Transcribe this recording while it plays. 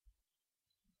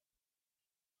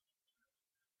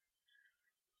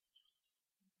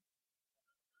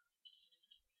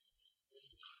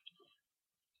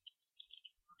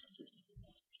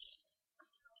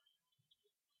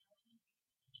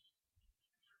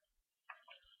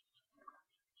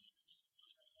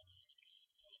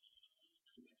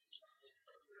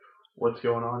What's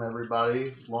going on,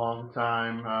 everybody? Long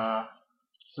time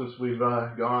since we've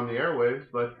gone on the airwaves,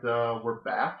 but we're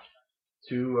back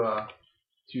to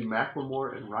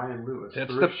Macklemore and Ryan Lewis.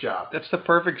 Thrift Shop. That's the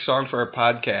perfect song for a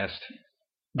podcast.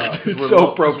 It's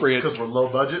so appropriate because we're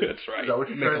low budget. That's right. Is that what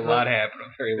you're make a lot happen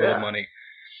with very little money.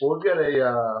 Well,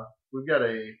 we've got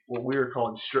a what we were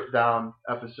calling stripped down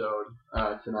episode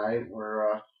tonight.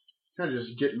 We're kind of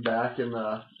just getting back in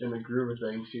the groove of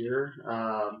things here.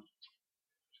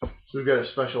 So we've got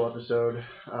a special episode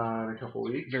in a couple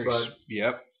weeks. Very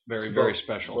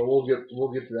special. But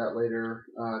we'll get to that later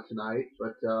tonight.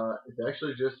 But it's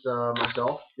actually just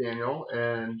myself, Daniel,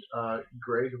 and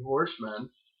Greg Horseman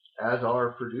as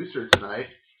our producer tonight.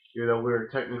 Even though we're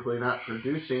technically not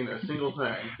producing a single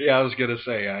thing. Yeah, I was gonna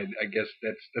say. I guess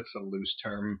that's a loose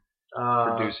term.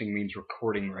 Producing means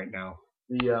recording right now.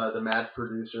 The mad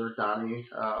producer Donnie,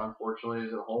 unfortunately,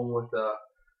 is at home with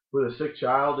a sick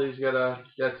child he's gotta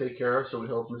take care of. So we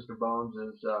hope Mr. Bones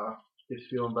gets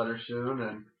feeling better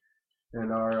soon,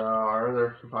 and our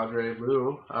other compadre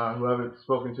Lou, who I haven't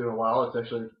spoken to in a while. It's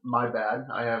actually my bad.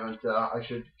 I haven't. I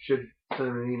should send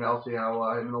him an email, see how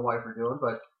him and the wife are doing,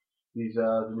 but he's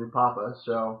the new papa,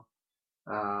 so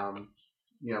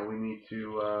we need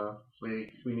to we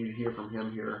need to hear from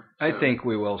him here. I think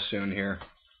we will soon here.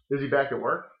 Is he back at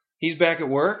work? He's back at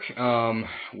work.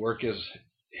 Work is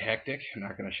hectic. I'm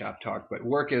not going to shop talk, but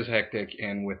work is hectic,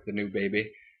 and with the new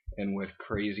baby and with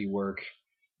crazy work,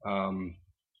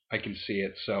 I can see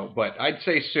it. So, but I'd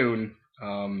say soon.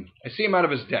 I see him out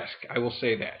of his desk. I will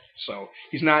say that. So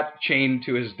he's not chained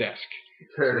to his desk.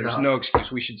 Fair There's enough. no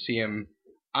excuse. We should see him.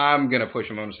 I'm going to push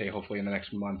him on and say hopefully in the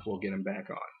next month we'll get him back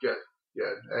on. Good.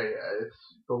 Hey, it's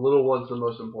the little one's the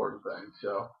most important thing.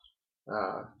 So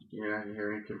you're not going to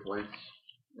hear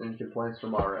any complaints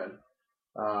from our end.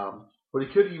 But he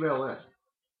could email in.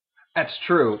 That's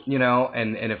true.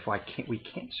 And if we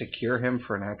can't secure him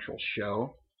for an actual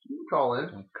show. You can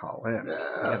call in.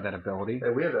 Yeah. We have that ability. Hey,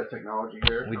 we have that technology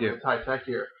here. We do. It's high tech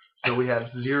here. So we have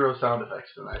 0 sound effects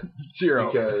tonight.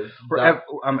 0. Because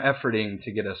I'm efforting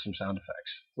to get us some sound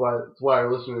effects. That's why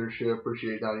our listeners should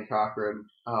appreciate Donnie Cochran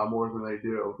more than they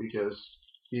do, because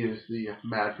he is the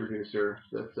mad producer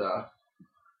that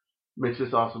makes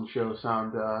this awesome show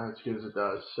sound as good as it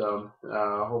does. So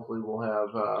hopefully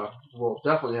we'll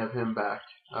definitely have him back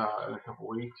in a couple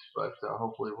weeks, but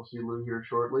hopefully we'll see Lou here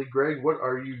shortly. Greg, what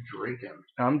are you drinking?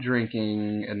 I'm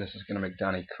drinking, and this is going to make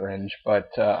Donnie cringe, but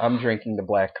I'm drinking the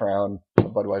Black Crown, the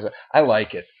Budweiser. I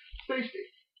like it. Tasty.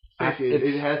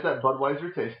 It has that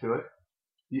Budweiser taste to it.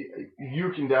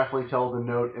 You can definitely tell the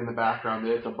note in the background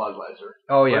that it's a Budweiser.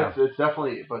 Oh, yeah. But it's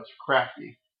definitely, but it's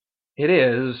crafty. It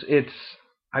is.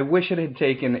 I wish it had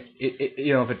taken,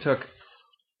 if it took,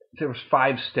 there was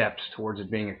 5 steps towards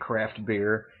it being a craft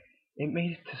beer. It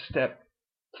made it to step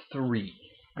 3.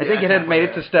 I think it had made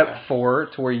it to step 4,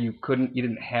 to where you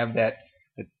didn't have that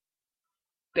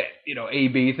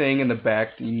AB thing in the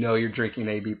back. You're drinking an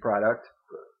AB product.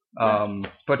 But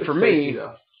it's for tasty, me,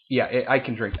 though. I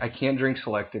can drink. I can't drink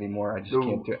Select anymore. I just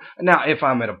can't do it. Now, if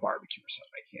I'm at a barbecue or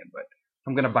something, I can. But if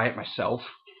I'm gonna buy it myself.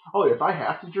 Oh, if I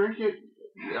have to drink it,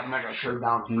 I'm not gonna turn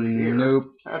down free beer.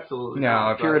 Nope. Absolutely. No,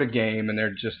 not. if you're at a game and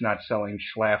they're just not selling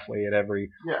Schlafly at every.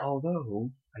 Yeah. Although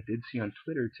I did see on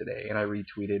Twitter today, and I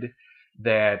retweeted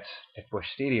that at Busch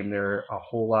Stadium there are a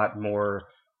whole lot more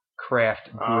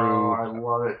craft brew. Oh, I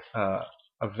love it.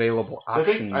 Available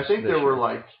options. I think there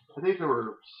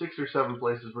were 6 or 7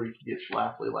 places where you could get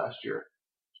Schlafly last year.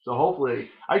 So hopefully,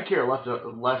 I care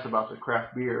less about the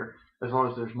craft beer as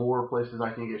long as there's more places I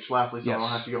can get Schlafly, so I don't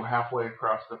have to go halfway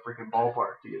across the freaking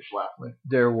ballpark to get Schlafly.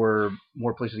 There were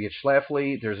more places to get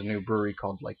Schlafly. There's a new brewery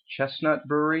called Chestnut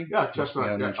Brewery. Yeah,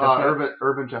 Chestnut. Yeah. Chestnut.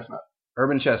 Urban Chestnut.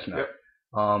 Urban Chestnut. Yep.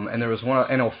 And there was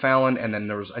one in O'Fallon, and then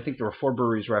I think there were 4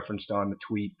 breweries referenced on the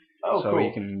tweet. Oh, so cool.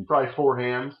 You can probably 4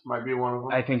 Hands might be one of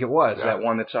them. I think it was that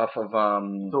one that's off of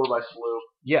Sold by Sloop.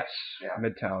 Yes, yeah.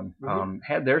 Midtown. Mm-hmm.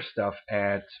 Had their stuff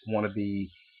at one of the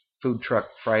Food Truck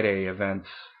Friday events.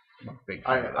 I'm a big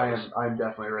fan of those. I'm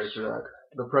definitely ready for that.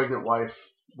 The pregnant wife.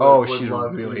 She'd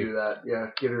love really to do that.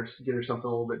 Yeah, get her something a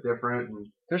little bit different.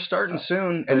 And they're starting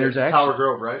soon, and there's actually Tower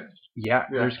Grove, right? Yeah,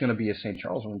 there's going to be a St.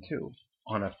 Charles one too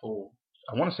on I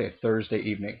want to say a Thursday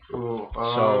evening. Ooh,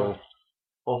 so,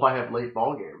 well, if I have late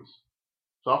ball games,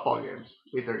 softball games,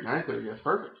 8:30, 9:30, that's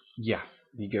perfect. Yeah,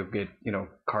 you go get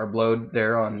carb load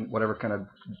there on whatever kind of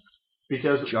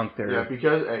junk there. Yeah,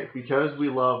 because we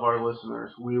love our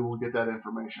listeners, we will get that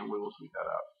information. We will tweet that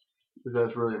out because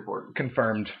that's really important.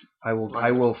 Confirmed. I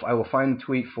will find the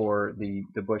tweet for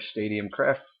the Busch Stadium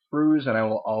craft brews, and I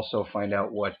will also find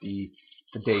out what the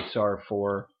dates are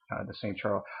for to St.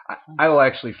 Charles. I will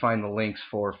actually find the links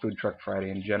for Food Truck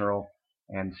Friday in general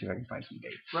and see if I can find some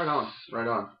dates. Right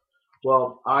on.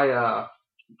 Well, I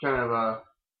kind of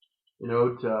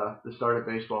to the start of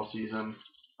baseball season,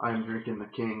 I'm drinking the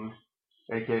King,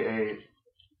 aka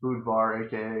Food Bar,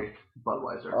 aka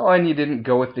Budweiser. Oh, and you didn't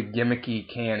go with the gimmicky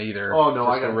can either. Oh no,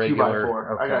 just I got a regular,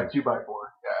 2x4. Okay. I got a 2x4.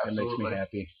 Yeah, that makes me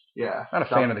happy. Yeah. Not a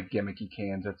fan of the gimmicky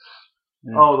cans. It's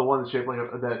Oh, the one that's shaped like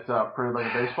that's printed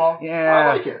like a baseball. Yeah, I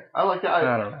like it. I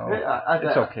don't know.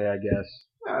 It's okay, I guess.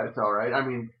 Yeah, it's all right. I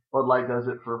mean, Bud Light does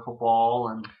it for football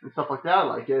and stuff like that. I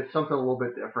like it. It's something a little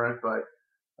bit different, but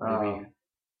Maybe.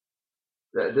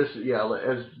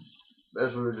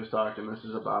 As we were just talking, this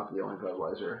is about the only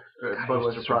Budweiser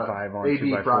Budweiser product,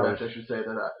 AB product, I should say, that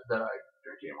I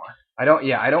drink anymore.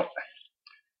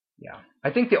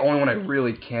 I think the only one I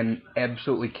really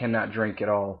absolutely cannot drink at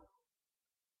all,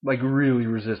 like really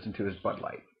resistant to, is Bud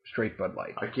Light. Straight Bud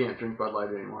Light. I can't drink Bud Light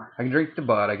anymore. I can drink the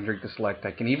Bud. I can drink the Select.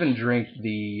 I can even drink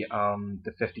the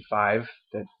 55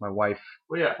 that my wife.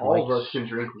 Well, yeah, all of us can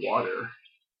drink water.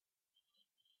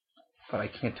 But I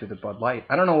can't do the Bud Light.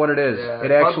 I don't know what it is. Yeah,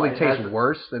 it actually tastes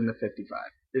worse than the 55.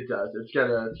 It does. It's got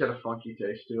a funky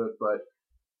taste to it, but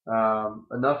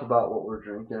enough about what we're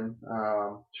drinking.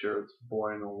 Sure, it's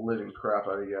boring the living crap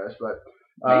out of you guys, but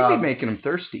maybe making them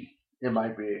thirsty. It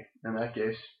might be. In that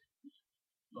case,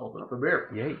 open up a beer.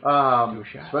 Yay. Do a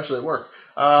shot. Especially at work.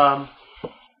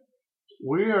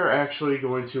 We are actually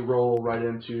going to roll right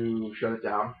into Shut It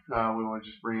Down. We want to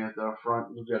just bring it at the front.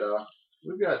 We've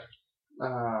got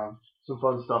some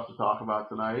fun stuff to talk about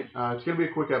tonight. It's going to be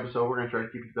a quick episode. We're going to try to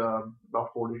keep it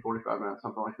about 40, 45 minutes,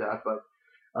 something like that. But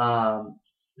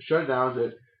Shut It Down is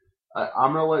it.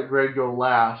 I'm going to let Greg go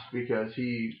last because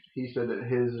he said that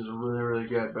his is really, really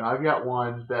good. But I've got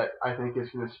one that I think is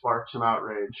going to spark some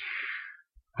outrage.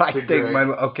 I think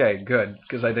okay, good,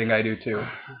 because I think I do too.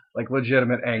 Like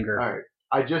legitimate anger. All right.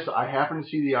 I happened to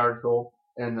see the article,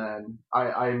 and then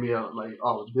I immediately like,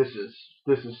 oh, this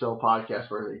is so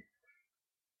podcast worthy.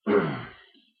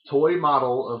 Toy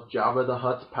model of Jabba the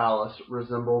Hutt's palace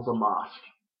resembles a mosque.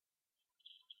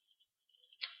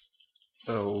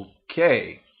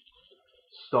 Okay.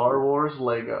 Star Wars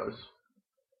Legos.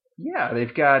 Yeah,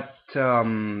 they've got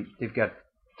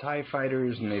TIE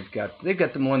fighters, and they've got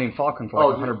the Millennium Falcon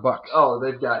for like $100. Oh,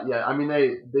 they've got I mean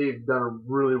they've done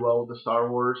really well with the Star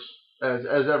Wars as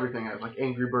everything has. Like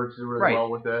Angry Birds did really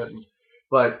well with it.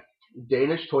 But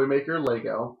Danish toy maker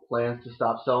Lego plans to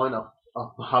stop selling a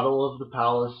model of the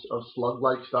palace of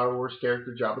slug-like Star Wars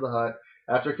character Jabba the Hutt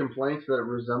after complaints that it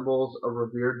resembles a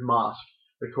revered mosque,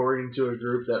 according to a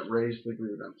group that raised the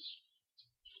grievance.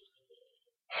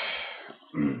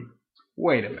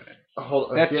 Wait a minute.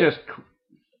 Hold on.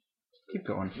 Keep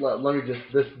going. Let me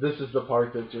this is the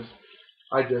part that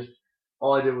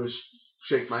all I did was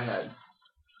shake my head.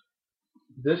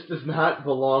 This does not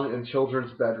belong in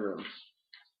children's bedrooms.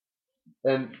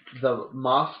 And the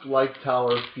mosque-like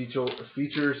tower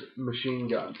features machine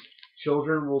guns.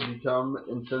 Children will become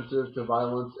insensitive to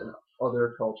violence in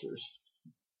other cultures.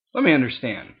 Let me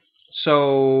understand.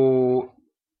 So,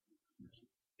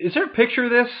 is there a picture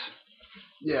of this?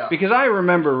 Yeah. Because I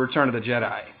remember Return of the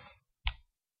Jedi.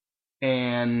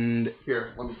 And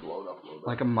here, let me blow it up a little bit.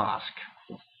 Like a mosque.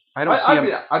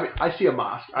 I see a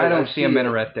mosque. I don't see a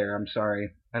minaret there. I'm sorry.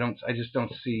 I just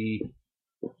don't see.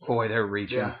 Boy, they're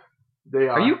reaching. Yeah, they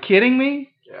are. Are you kidding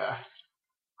me? Yeah.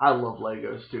 I love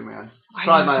Legos too, man. It's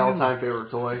probably my all-time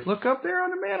favorite toy. Look up there on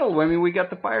the mantle. I mean, we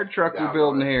got the fire truck we're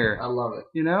building here. I love it.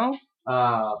 You know?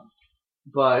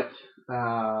 But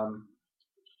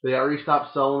they already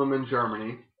stopped selling them in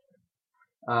Germany.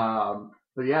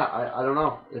 But yeah, I don't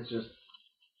know. It's just...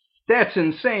 That's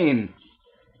insane.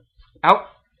 Out.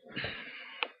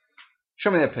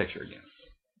 Show me that picture again.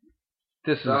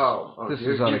 This is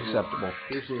unacceptable.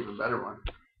 Here's an even better one.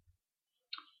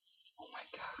 Oh my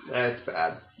God. That's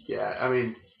bad. Yeah, I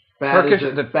mean,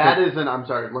 I'm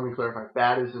sorry, let me clarify.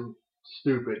 Bad isn't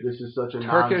stupid. This is such a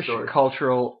Turkish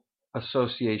Cultural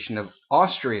Association of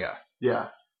Austria. Yeah.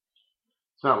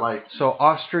 It's not like... So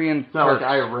Austrian It's not Turks.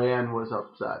 Like Iran was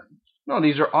upset. No,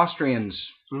 these are Austrians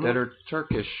that are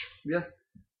Turkish. Yeah.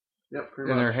 Yep, pretty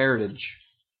much. In their heritage.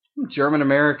 German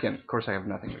American. Of course, I have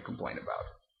nothing to complain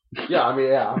about. Yeah, I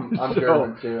mean, I'm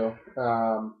German too.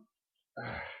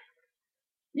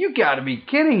 You got to be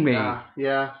kidding me.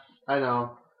 Yeah, I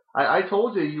know. I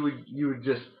told you would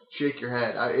just shake your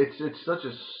head. It's such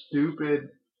a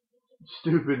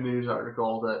stupid news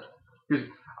article that because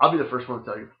I'll be the first one to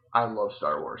tell you I love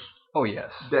Star Wars. Oh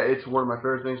yes, it's one of my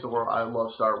favorite things in the world. I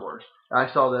love Star Wars. And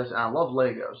I saw this and I love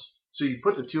Legos. So you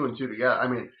put the two and two together. I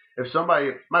mean, if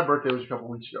somebody, my birthday was a couple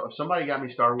weeks ago. If somebody got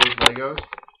me Star Wars Legos,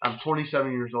 I'm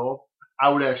 27 years old. I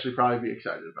would actually probably be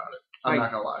excited about it. I'm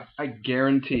not going to lie. I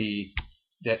guarantee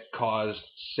that caused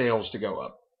sales to go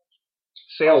up.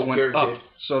 Sales went guaranteed. up,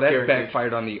 so that Guaranteed.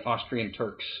 backfired on the Austrian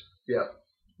Turks.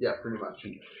 Yeah, pretty much.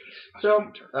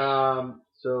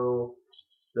 So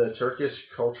the Turkish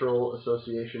Cultural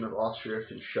Association of Austria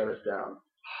can shut it down.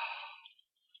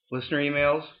 Listener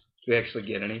emails? Do we actually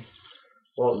get any?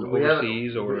 Well,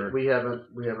 overseas we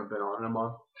haven't been on in a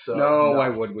month. So no, why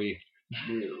would we?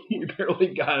 No. We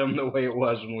barely got them the way it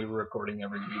was when we were recording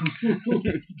every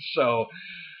week. So,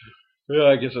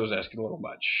 I guess I was asking a little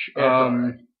much.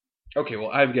 Right. Okay,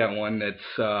 well, I've got one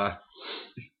that's,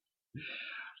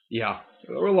 yeah,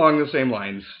 we're along the same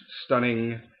lines.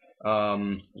 Stunning.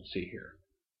 Let's see here.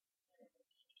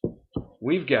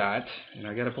 We've got, and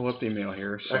I got to pull up the email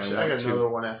here. So Actually, I got another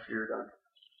one after you're done.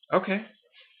 Okay.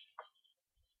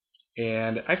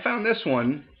 And I found this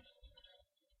one.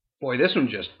 Boy, this one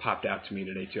just popped out to me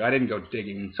today, too. I didn't go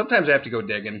digging. Sometimes I have to go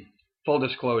digging. Full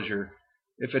disclosure,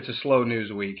 if it's a slow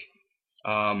news week.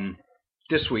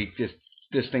 This week,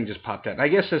 this thing just popped out. I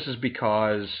guess this is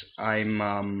because I'm,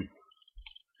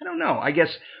 I don't know. I guess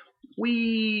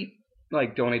we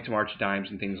donate to March of Dimes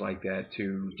and things like that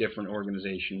to different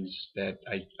organizations that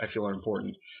I feel are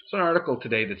important. There's an article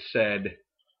today that said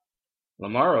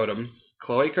Lamar Odom,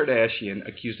 Khloe Kardashian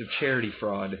accused of charity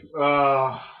fraud.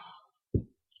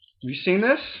 Have you seen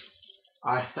this?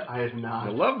 I have not.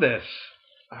 I love this.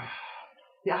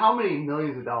 Yeah, how many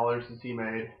millions of dollars has he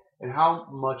made? And how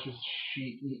much has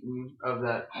she eaten of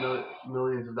that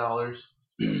millions of dollars?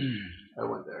 I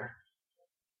went there.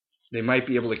 They might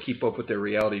be able to keep up with their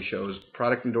reality shows,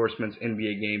 product endorsements,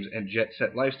 NBA games, and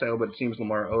jet-set lifestyle, but it seems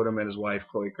Lamar Odom and his wife,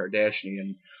 Khloe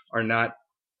Kardashian, are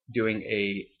doing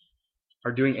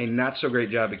a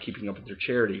not-so-great job at keeping up with their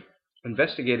charity.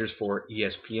 Investigators for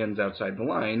ESPN's Outside the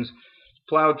Lines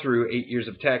plowed through 8 years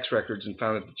of tax records and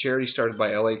found that the charity started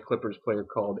by LA Clippers player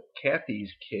called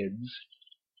Kathy's Kids,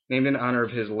 named in honor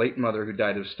of his late mother who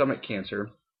died of stomach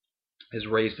cancer, has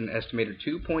raised an estimated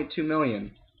 $2.2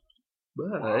 million.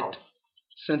 But wow.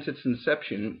 Since its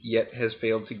inception, yet has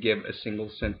failed to give a single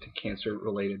cent to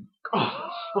cancer-related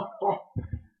causes.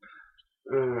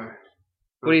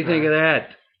 What do you think of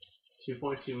that?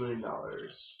 $2.2 million.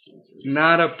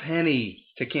 Not a penny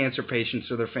to cancer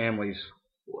patients or their families.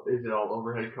 Is it all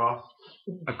overhead costs?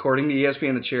 According to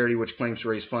ESPN, the charity, which claims to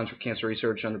raise funds for cancer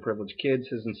research on underprivileged kids,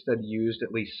 has instead used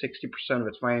at least 60% of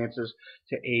its finances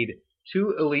to aid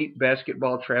 2 elite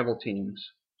basketball travel teams.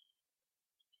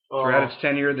 Throughout its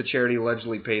tenure, the charity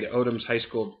allegedly paid Odom's high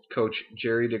school coach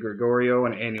Jerry DeGregorio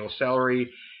an annual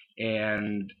salary,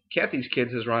 and Kathy's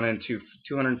Kids has run into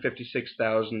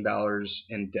 $256,000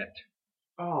 in debt.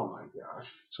 Oh my gosh.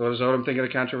 So what does Odom think of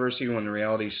the controversy? When the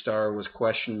reality star was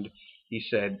questioned, he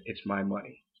said, "It's my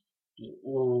money."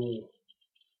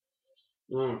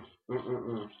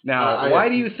 Now, why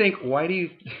do you think,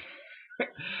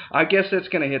 I guess it's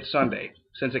going to hit Sunday,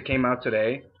 since it came out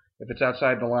today. If it's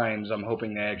Outside the Lines, I'm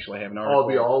hoping they actually have an article. I'll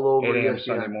be all over 8 a.m. ESPN.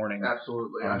 Sunday morning.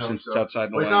 Absolutely, I hope since so. It's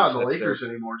Outside the Lines. It's not on the Lakers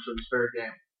anymore, so it's fair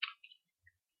game.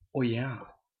 Well, yeah.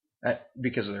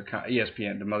 Because of their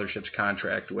ESPN, the mothership's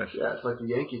contract with... Yeah, it's like the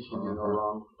Yankees can do no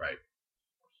wrong. Right.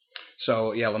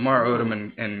 So, yeah, Lamar Odom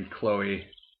and Khloe,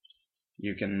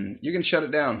 you can shut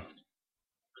it down.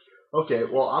 Okay,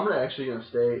 well, I'm actually going to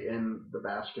stay in the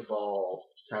basketball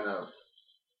kind of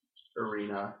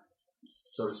arena,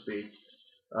 so to speak.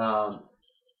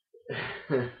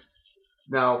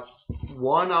 Now,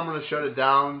 one, I'm going to shut it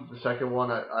down. The second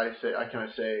one, I kind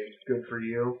of say good for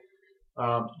you.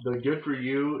 The good for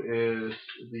you is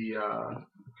the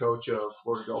coach of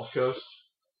Florida Gulf Coast,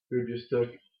 who just took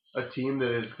a team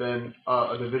that has been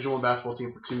a Division I basketball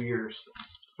team for 2 years,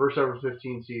 first ever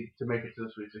 15 seed to make it to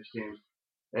the Sweet 16,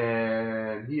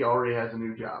 and he already has a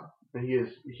new job. And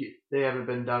they haven't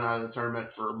been done out of the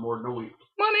tournament for more than a week.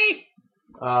 Money.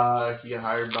 He got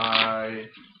hired by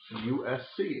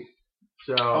USC.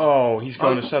 So he's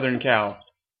going to Southern Cal.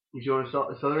 He's going to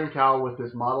Southern Cal with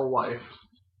his model wife.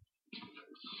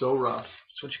 So rough.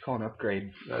 That's what you call an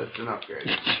upgrade. That's an upgrade.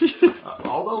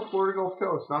 Although Florida Gulf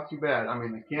Coast, not too bad. I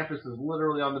mean, the campus is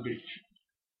literally on the beach.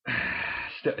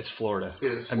 It's Florida. It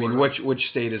is Florida. I mean, which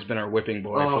state has been our whipping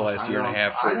boy for the last year and a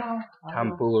half for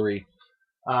tomfoolery?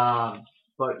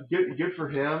 But good for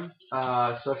him.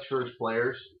 Sucks for his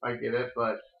players. I get it.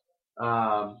 But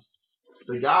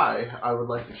the guy I would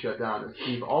like to shut down is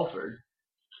Steve Alford.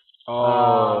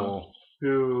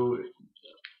 Who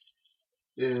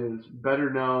is better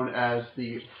known as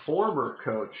the former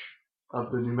coach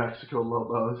of the New Mexico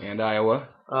Lobos. And Iowa.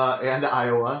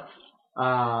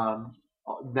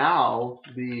 Now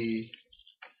the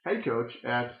head coach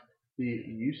at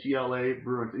the UCLA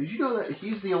Bruins. Did you know that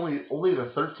he's the only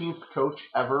the 13th coach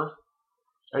ever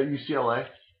at UCLA?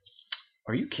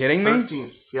 Are you kidding me?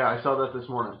 13th. Yeah, I saw that this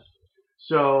morning.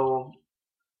 So,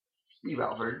 Steve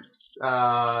Alford,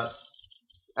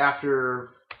 after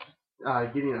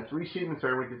getting a 3-season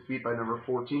tournament defeat by number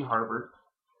 14 Harvard,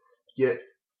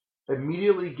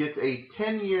 immediately gets a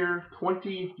 10-year,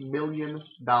 $20 million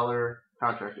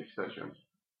contract extension.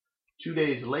 2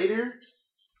 days later,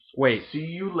 wait, see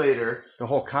you later. The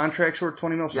whole contract's worth $20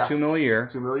 million, so yeah. $2 million a year.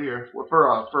 $2 million a year for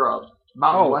a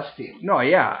Mountain West team. No,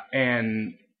 yeah,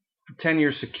 and 10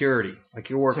 years security, like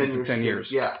you're working for 10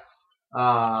 years. Yeah.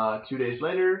 2 days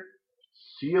later,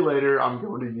 see you later. I'm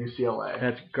going to UCLA.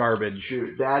 That's garbage.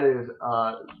 Dude, that is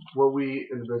what we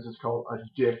in the business call a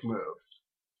dick move.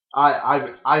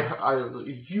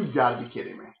 You've got to be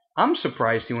kidding me. I'm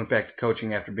surprised he went back to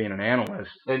coaching after being an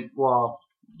analyst. And well,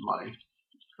 money.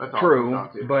 That's all true, it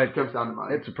comes down to. but it comes down to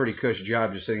money. It's a pretty cush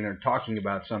job just sitting there talking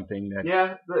about something that.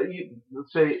 Yeah,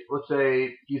 let's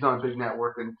say he's on a big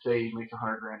network and say he makes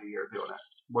 $100,000 a year doing it.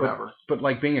 Whatever. But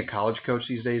like being a college coach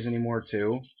these days anymore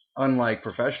too, unlike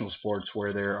professional sports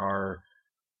where there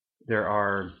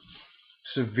are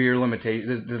severe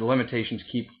limitations. The limitations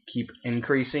keep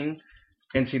increasing.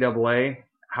 NCAA,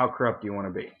 how corrupt do you want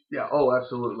to be? Yeah. Oh,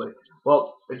 absolutely.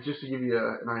 Well, just to give you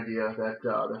an idea,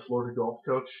 that Florida golf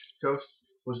coach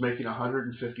was making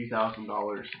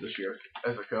 $150,000 this year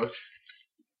as a coach.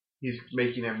 He's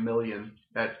making $1 million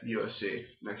at USC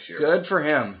next year. Good for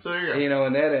him. So there you go. You know,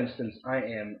 in that instance, I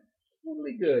am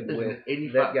totally good with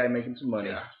that guy making some money.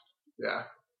 Yeah.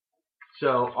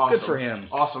 So awesome. Good for him.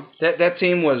 Awesome. That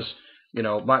team was, you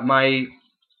know, my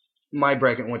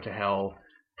bracket went to hell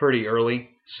pretty early.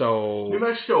 So New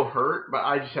Mexico hurt, but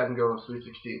I just had them go to Sweet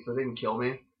 16, so they didn't kill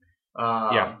me.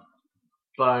 Yeah.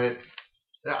 But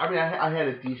I mean, I had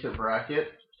a decent bracket.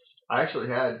 I actually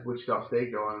had Wichita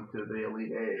State going to the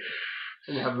Elite Eight.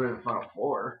 And they haven't been in the Final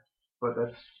Four, but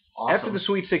that's awesome. After the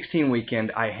Sweet 16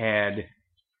 weekend, I had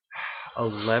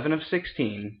 11 of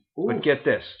 16. Ooh. But get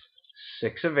this,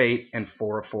 6 of 8 and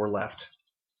 4 of 4 left.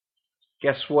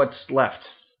 Guess what's left?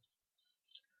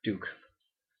 Duke.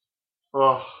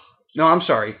 Oh. No, I'm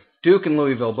sorry. Duke and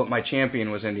Louisville, but my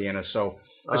champion was Indiana. So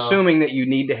assuming that you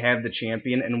need to have the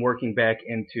champion and working back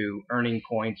into earning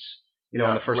points, you know,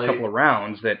 in the first couple of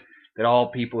rounds, that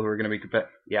all people who are going to be competitive.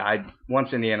 Yeah,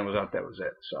 once Indiana was out, that was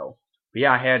it. So, but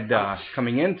yeah, I had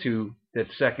coming into that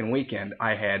second weekend,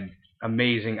 I had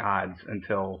amazing odds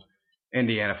until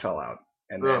Indiana fell out,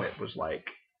 and then it was like,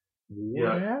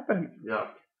 what happened? Yeah.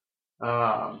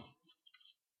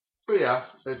 But yeah,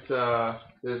 it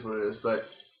is what it is. But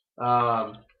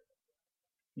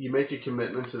you make a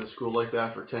commitment to the school like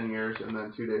that for 10 years, and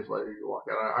then 2 days later you walk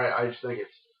out. I just think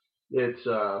it's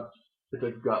a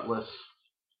gutless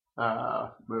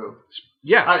move.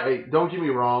 Yeah. I don't get me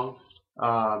wrong.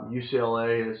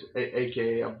 UCLA is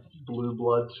aka a blue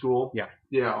blood school. Yeah.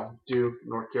 You know, Duke,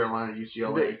 North Carolina,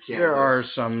 UCLA, Kansas. There are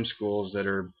some schools that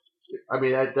are. I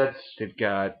mean, they've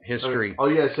got history. All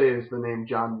you gotta say is the name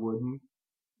John Wooden,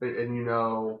 and you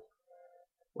know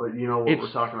what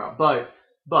we're talking about.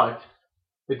 But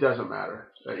it doesn't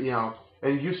matter. You know,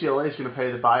 and UCLA is going to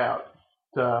pay the buyout.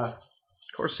 Of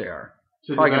course they are.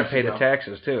 Probably going to pay the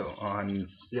taxes too on.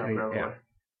 Yeah, probably. Yeah.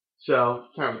 So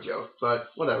kind of a joke, but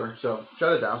whatever. So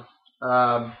shut it down.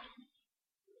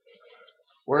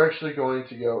 We're actually going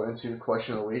to go into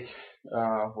question of the week,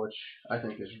 which I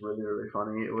think is really, really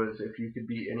funny. It was, if you could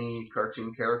be any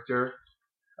cartoon character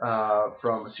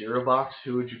from a cereal box,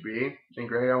 who would you be? And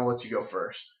Greg, I'm going to let you go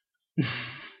first.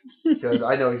 Because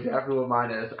I know exactly what mine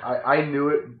is. I knew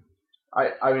it.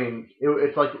 I mean,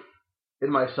 it's like in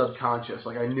my subconscious.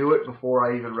 Like I knew it before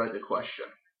I even read the question.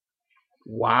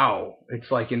 Wow.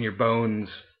 It's like in your bones.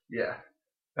 Yeah.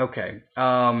 Okay.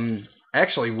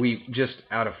 Actually, we just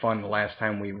out of fun, the last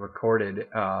time we recorded,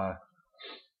 I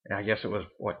guess it was,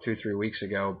 2-3 weeks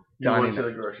ago. You went to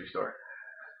the grocery store.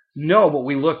 No, but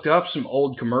we looked up some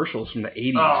old commercials from the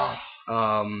 80s.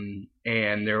 Oh.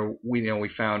 And there, we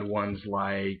found ones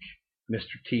like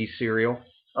Mr. T cereal.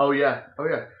 Oh yeah.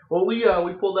 Well, we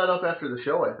pulled that up after the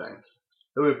show, I think.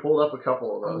 We pulled up a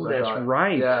couple of those. Oh, that's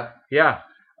right. Yeah.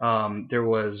 There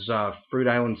was Fruit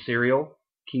Island cereal,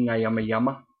 King Ayama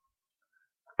Yama.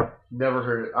 Never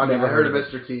heard it. I mean, I heard of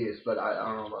Mr. T's, but I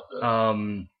don't know about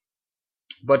this.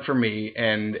 But for me,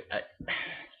 and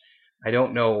I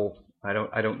don't know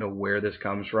where this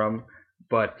comes from,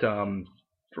 but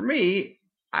for me,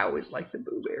 I always liked the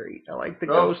Boo Berry. I like the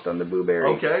ghost on the Boo Berry.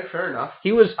 Okay, fair enough.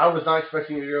 I was not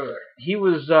expecting you to go there. He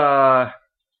was.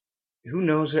 Who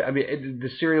knows? I mean, the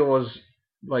cereal was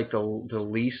like the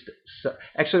least.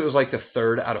 Actually, it was like the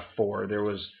third out of 4. There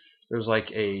was There's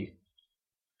like I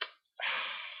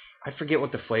forget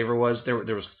what the flavor was. There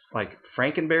was like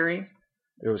Frankenberry.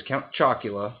 There was Count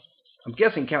Chocula. I'm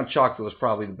guessing Count Chocula was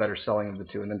probably the better selling of the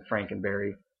two, and then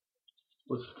Frankenberry.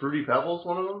 Was Fruity Pebbles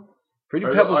one of them? Fruity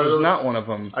Pebbles was not one of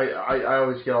them. I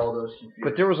always get all those confused.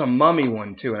 But there was a Mummy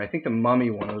one too, and I think the Mummy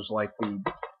one was like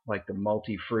the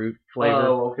multi-fruit flavor.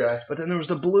 Oh, okay. But then there was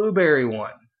the blueberry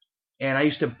one, and I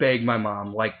used to beg my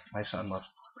mom, like my son loves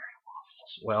blueberry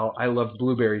waffles. Well, I loved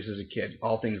blueberries as a kid,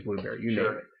 all things blueberry, you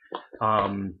name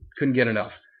it. Couldn't get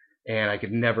enough. And I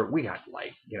could never, we got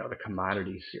like, the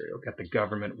commodity cereal, got the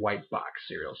government white box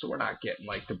cereal, so we're not getting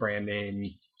like the brand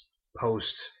name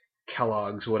Post,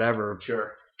 Kellogg's, whatever.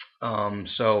 Sure.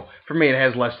 So for me, it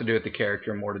has less to do with the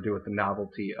character and more to do with the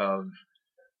novelty of,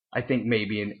 I think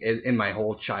maybe in my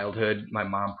whole childhood, my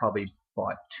mom probably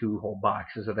bought 2 whole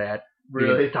boxes of that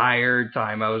the entire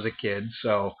time I was a kid.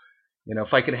 So,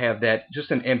 if I could have that, just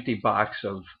an empty box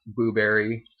of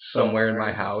blueberry somewhere in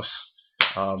my house,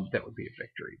 that would be a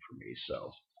victory for me.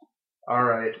 So, all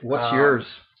right. What's yours?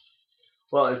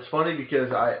 Well, it's funny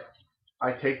because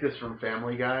I take this from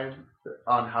Family Guy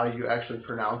on how you actually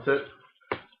pronounce it.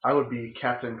 I would be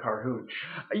Captain Carhoonch.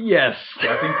 Yes.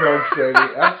 Captain Crunch,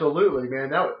 baby. Absolutely,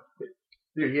 man.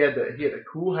 Dude, he had the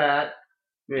cool hat.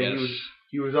 Man, yes.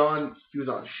 He was on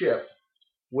ship,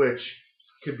 which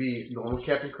could be normal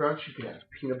Captain Crunch. You could have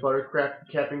peanut butter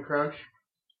Captain Crunch.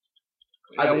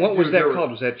 What was that called?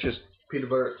 Was that just peanut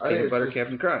butter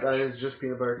Captain Crunch? I think it's just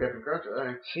peanut butter Captain Crunch, I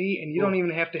think. See, and you don't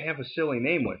even have to have a silly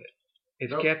name with it.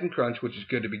 It's Captain Crunch, which is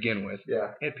good to begin with.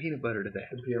 Yeah. Add peanut butter to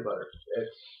that. And peanut butter.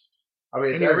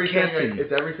 It's everything.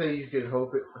 It's everything you could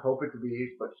hope it to be,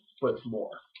 but it's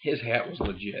more. His hat was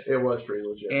legit. It was pretty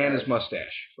legit. And his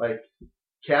mustache. Like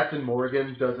Captain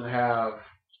Morgan doesn't have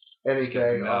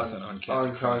anything on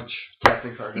Captain Crunch.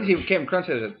 Captain Crunch. Captain Crunch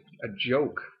has a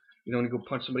joke. When you go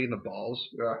punch somebody in the balls.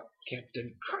 Yeah.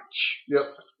 Captain Crunch.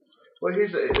 Yep. Well,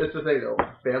 that's the thing though.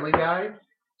 Family Guy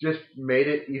just made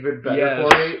it even better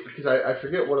for me because I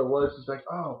forget what it was. It's like,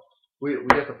 oh, we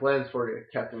got the plans for you,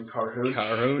 Captain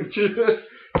Carhoonch.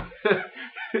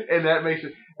 And that makes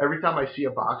it, every time I see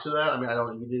a box of that, I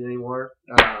don't eat it anymore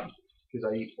because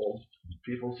I eat old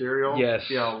people cereal. Yes.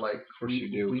 Like of course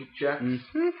you do. Wheat Chex.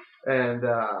 Mm-hmm. And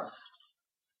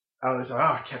I was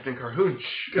like, Captain Carhoonch.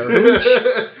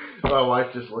 My wife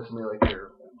just looks at me like you're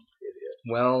an idiot.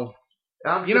 Well,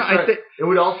 I think it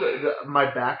would also my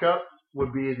backup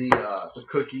would be the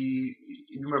cookie.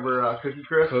 You remember Cookie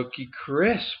Crisp? Cookie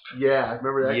Crisp. Yeah, I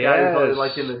remember that guy was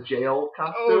like in the jail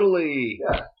costume. Totally.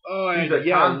 Yeah. Oh, I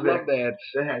love that.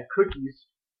 They had cookies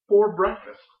for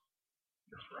breakfast.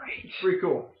 Right. It's pretty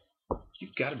cool.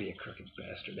 You've got to be a crooked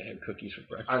bastard to have cookies for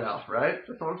breakfast. I know, right?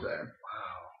 That's what I'm saying.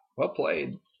 Wow. Well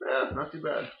played. Yeah, not too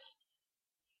bad.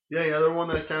 Yeah, the other one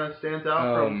that kind of stands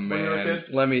out from when you were a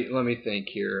kid? Let me think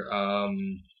here.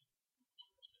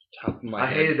 Top of my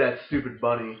head. I hated that stupid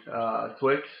bunny,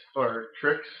 Twix or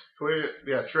Trix.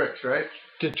 Yeah, Trix, right?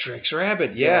 The Trix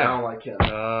Rabbit, yeah. I don't like him.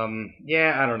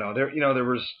 I don't know. There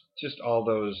was just all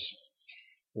those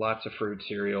lots of fruit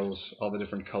cereals, all the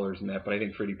different colors in that. But I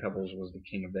think Fruity Pebbles was the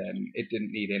king of that, and it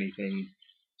didn't need anything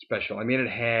special. It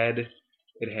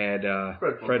had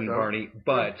Fred and Barney,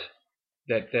 but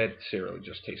that cereal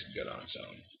just tasted good on its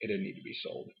own. It didn't need to be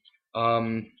sold.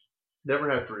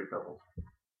 Never had Fruity Pebbles.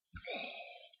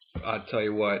 I'll tell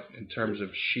you what, in terms of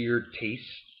sheer taste,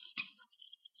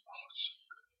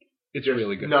 it's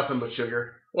really good. Nothing but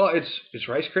sugar. Well, it's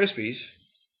Rice Krispies.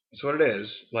 That's what it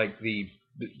is. Like the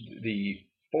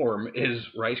form is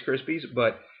Rice Krispies,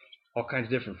 but all kinds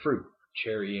of different fruit,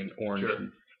 cherry and orange. Sure.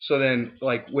 So then,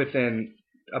 like within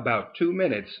about 2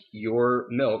 minutes, your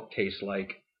milk tastes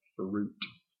like fruit.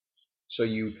 So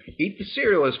you eat the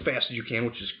cereal as fast as you can,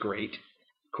 which is great.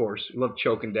 Of course, you love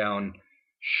choking down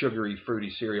sugary, fruity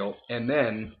cereal, and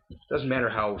then doesn't matter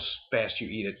how fast you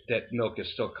eat it, that milk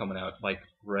is still coming out like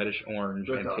reddish orange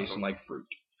and tasting like fruit.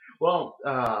 Well,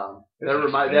 that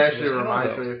reminds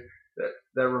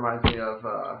me of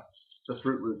the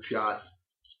Fruit Loop shot.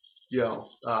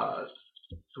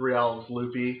 3 L's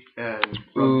Loopy and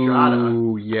horchata.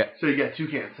 Ooh, yeah. So you get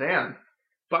Toucan Sam.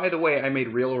 By the way, I made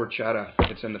real horchata.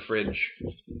 It's in the fridge.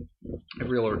 I have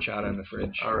real horchata in the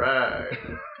fridge. All right.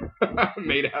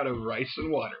 Made out of rice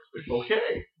and water.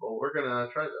 Okay. Well, we're gonna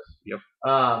try this. Yep.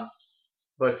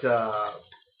 But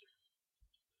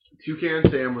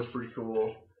Toucan Sam was pretty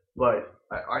cool. But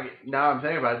now I'm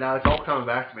thinking about it. Now it's all coming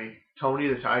back to me. Tony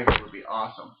the Tiger would be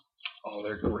awesome. Oh,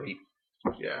 they're great.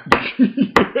 Yeah.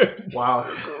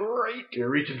 Wow. Great. You're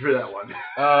reaching for that one.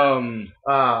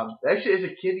 Actually, as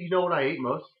a kid, you know what I ate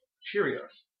most? Cheerios.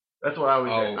 That's what I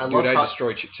always ate. I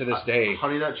destroy to this day.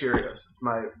 Honey Nut Cheerios.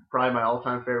 probably my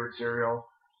all-time favorite cereal.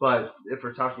 But if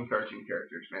we're talking cartoon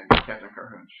characters, man, Captain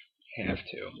Carhunch. Have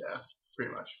to. Yeah,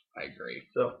 pretty much. I agree.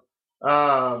 So,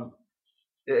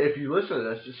 if you listen to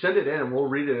this, send it in and we'll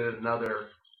read it in another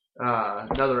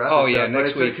episode. Oh yeah,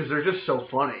 next week because they're just so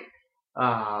funny.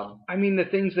 I mean, the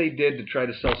things they did to try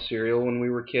to sell cereal when we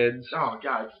were kids. Oh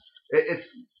God, it's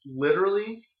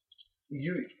literally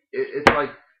it's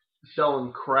like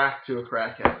selling crack to a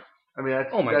crackhead. I mean,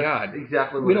 that's God,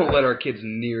 exactly what we don't let our kids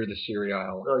near the cereal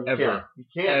aisle ever. You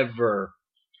can't ever.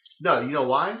 No, you know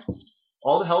why?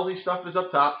 All the healthy stuff is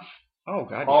up top. Oh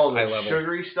God, all yeah. the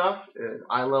sugary stuff is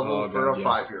eye level for a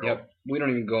 5-year-old. Yep, we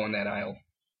don't even go in that aisle.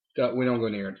 We don't go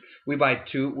near it. We buy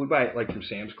it like from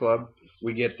Sam's Club.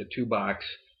 We get the 2-box,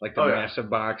 like the massive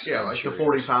box. Yeah, like Cheerios. the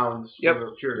 40 pounds. Yep.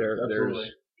 Cheerios.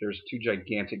 There's 2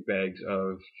 gigantic bags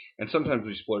of, and sometimes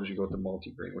we splurge and go with the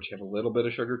multigrain, which have a little bit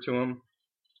of sugar to them.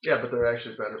 Yeah, but they're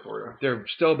actually better for you. They're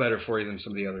still better for you than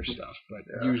some of the other stuff, but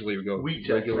usually we go with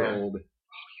regular old.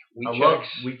 I love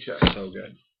Wheat Chex. So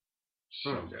good.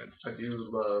 So good. I do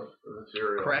love the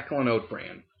cereal. Crackle and Oat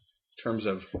Bran. In terms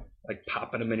of like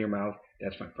popping them in your mouth,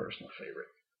 that's my personal favorite.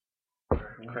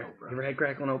 You ever had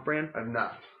Crackle and Oat Bran? I've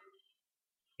not.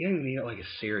 You don't even eat it like a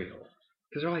cereal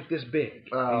because they're like this big.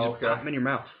 Oh, you just pop them in your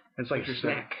mouth. And it's like a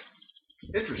snack.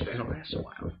 Interesting. It'll last a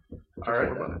while. All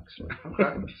right. $4.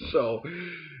 Okay. So,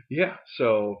 yeah.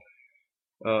 So,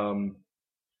 all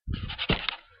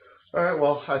right.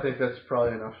 Well, I think that's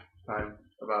probably enough time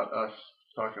about us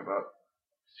talking about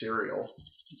cereal.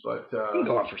 But we can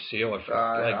go on for cereal if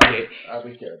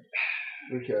we could.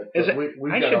 We could.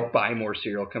 I should buy more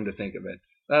cereal. Come to think of it,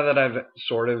 now that I've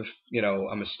sort of,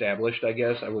 I'm established. I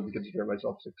guess I wouldn't consider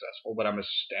myself successful, but I'm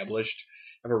established.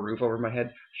 I have a roof over my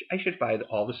head. I should buy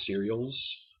all the cereals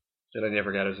that I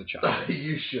never got as a child.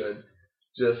 You should.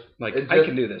 I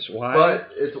can do this. Why?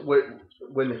 But it's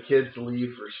when the kids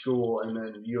leave for school, and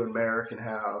then you and Mare can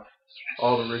have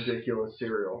all the ridiculous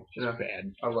cereal. Just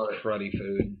bad. I love it. Cruddy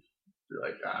food. You're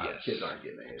like, kids aren't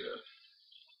getting any of this.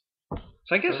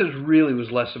 So I guess it really was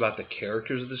less about the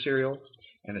characters of the cereal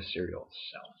and the cereal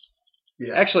itself.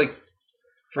 Yeah. Actually,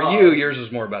 for you, yours is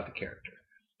more about the character.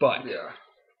 But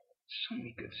so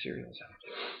many good cereals out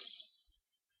there.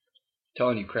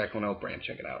 Telling you, Crackle and Oat Bran,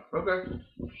 check it out. Okay.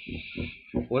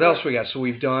 What else we got? So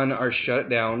we've done our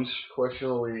shutdowns. Question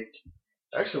of the week.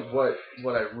 Actually, what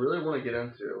I really want to get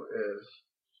into is,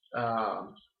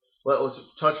 let's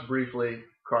touch briefly.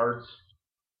 Cards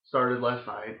started last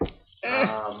night.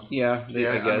 I guess. I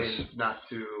mean, not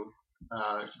too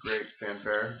great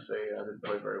fanfare. They didn't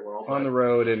play very well. On the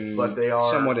road, but they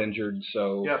are somewhat injured.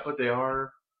 So yeah, but they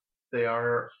are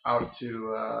out of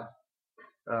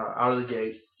the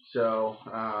gate. So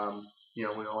we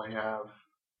only have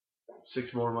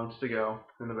 6 more months to go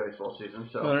in the baseball season.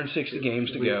 So 160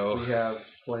 games to go. We have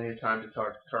plenty of time to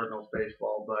talk Cardinals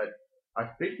baseball, but I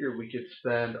figured we could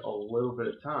spend a little bit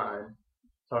of time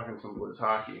talking some Blues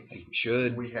hockey. We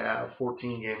should. We have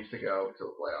 14 games to go to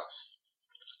the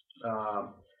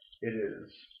playoffs.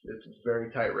 It's a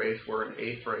very tight race. We're in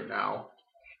 8th right now.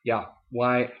 Yeah.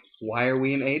 Why are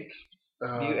we in 8th?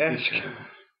 Do you ask?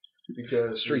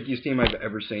 Because streakiest team I've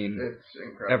ever seen. It's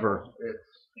incredible. Ever.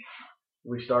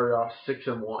 We started off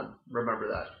 6-1. Remember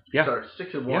that? Yeah. Started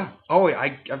 6-1. Yeah. Oh,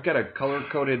 I've got a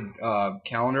color-coded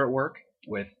calendar at work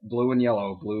with blue and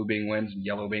yellow. Blue being wins and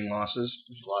yellow being losses.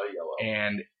 There's a lot of yellow.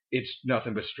 And it's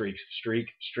nothing but streaks. Streak.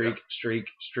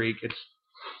 It's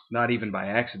not even by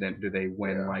accident do they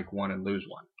win like one and lose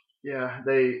one. Yeah,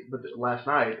 but last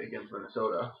night against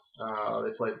Minnesota,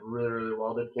 they played really, really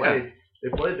well. They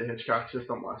played the Hitchcock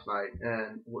system last night,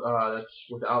 and that's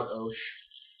without Osh,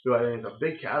 who I think is a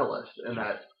big catalyst in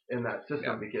that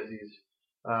system because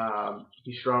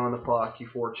he's strong on the puck, he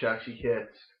forechecks, he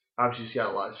hits. Obviously, he's got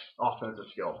a lot of offensive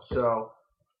skill. So,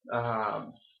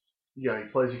 he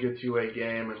plays a good 2-way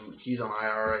game, and he's on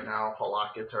IR right now.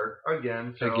 Halak gets hurt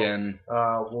again. So,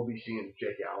 we'll be seeing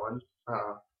Jake Allen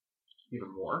even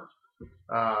more.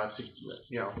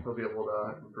 He'll be able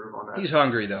to improve on that. He's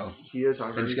hungry though. He is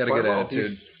hungry. He's got a good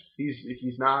attitude.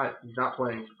 He's not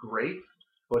playing great,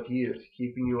 but he is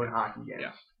keeping you in hockey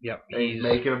games. Yeah. Yep. He's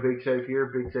making a big save here,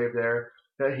 big save there.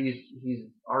 That he's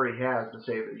already has the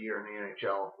save of the year in the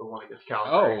NHL. The one against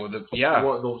Calgary. The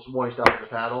one he stopped with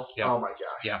the paddle. Yep. Oh my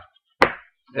gosh. Yeah.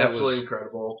 Absolutely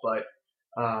incredible. But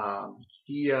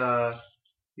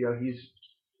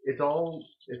it's all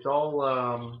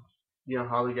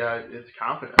how the guy, it's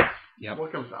confidence. Yeah. What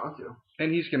it comes down to.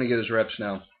 And he's going to get his reps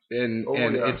now.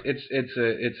 It's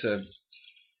a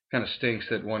kind of stinks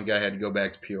that one guy had to go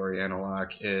back to Peoria. Analog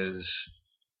is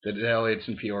that Elliott's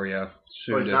in Peoria.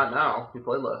 But he's not now. He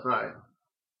played last night.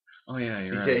 Oh yeah,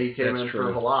 you're right. He came That's in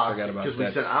true. for Halak Forgot about because that.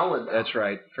 we sent Allen down. That's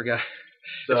right. Forgot.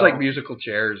 So, It's like musical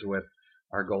chairs with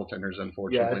our goaltenders.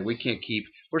 Unfortunately, Yeah, we can't keep.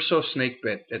 We're so snake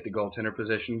bit at the goaltender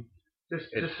position. Just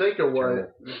think of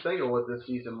terrible. what this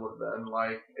season would have been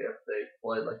like if they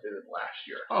played like they did last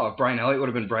year. Oh, if Brian Elliott would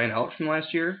have been Brian Elliott from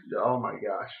last year. Oh my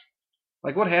gosh!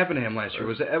 Like what happened to him last year?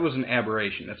 That was an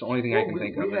aberration. That's the only thing I can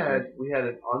think of. We had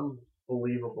an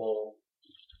unbelievable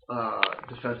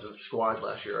defensive squad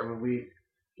last year. I mean, we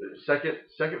second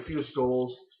fewest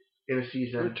goals in a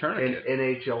season in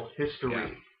NHL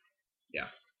history. Yeah.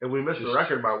 And we missed the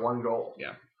record by 1 goal.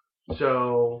 Yeah.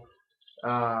 So,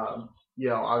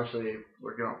 obviously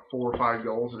we're going 4 or 5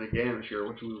 goals in a game this year,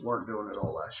 which we weren't doing at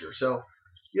all last year. So,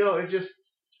 it just,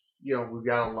 we've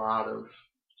got a lot of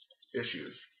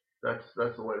issues. That's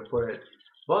the way to put it.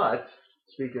 But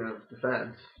speaking of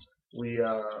defense, we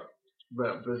been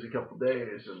a busy couple of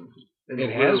days, and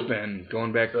it has been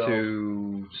going back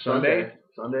to Sunday.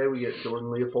 Sunday we get Jordan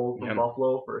Leopold from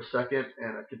Buffalo for a second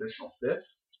and a conditional fifth.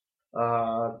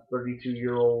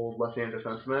 32-year-old left-hand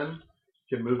defenseman,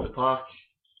 can move the puck.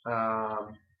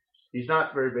 He's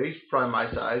not very big. He's probably my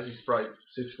size. He's probably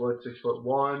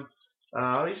 6'1".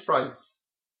 He's probably,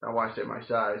 I want to say my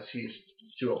size. He's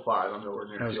 205. I'm nowhere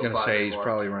near 205. I was going to say he's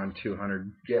probably around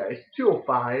 200. Yeah, he's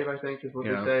 205, I think is what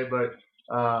they say. But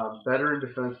veteran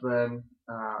defenseman.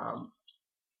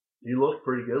 He looked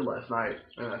pretty good last night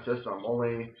in that system.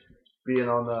 Only being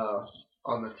on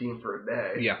the team for a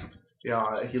day. Yeah.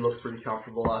 He looked pretty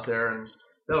comfortable out there, and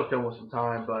that'll come with some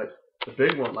time. But the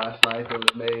big one last night that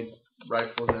was made right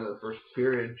before the end of the first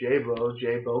period, Jay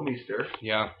Bouwmeester.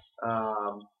 Yeah.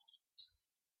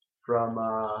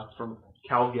 From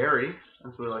Calgary,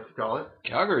 that's what we like to call it.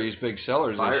 Calgary's big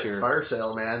sellers this year. Fire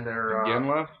sale, man. They're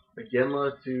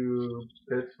Ginla to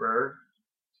Pittsburgh.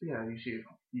 Yeah, you see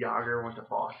Yager went to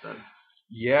Boston.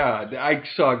 Yeah, I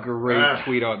saw a great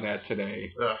tweet on that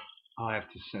today. Ugh. I'll have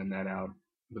to send that out.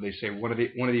 But they say one of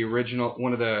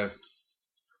the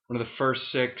first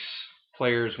 6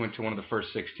 players went to one of the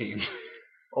first 6 teams.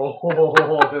 Oh,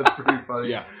 that's pretty funny.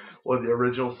 Yeah. What, the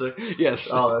original 6? Yes.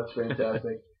 Oh, that's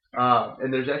fantastic.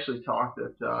 And there's actually talk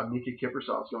that Mika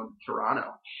Kiprusoff's going to Toronto.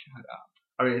 Shut up.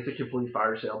 I mean, it's a complete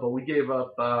fire sale. But we gave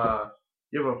up a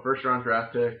first-round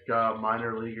draft pick,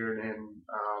 minor leaguer named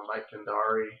Mike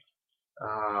Kandari,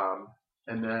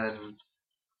 and then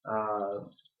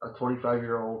a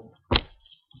 25-year-old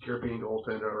European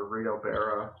goaltender, Rito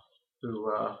Berra,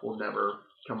 who would never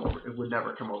come over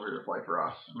here to play for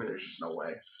us. I mean, there's just no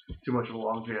way. Too much of a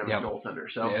longevity goaltender.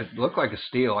 So it looked like a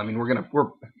steal. I mean, we're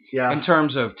in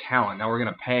terms of talent. Now we're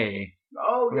gonna pay.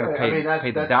 Oh yeah,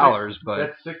 pay the dollars, but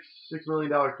that $6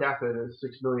 million cap hit is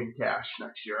 $6 million cash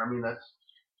next year. I mean, that's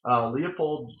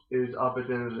Leopold is up at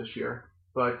the end of this year,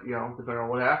 but depending on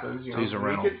what happens, he's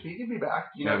a he could be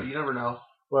back. You never know.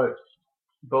 But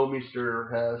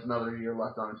Bouwmeester has another year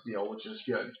left on his deal, which is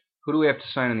good. Who do we have to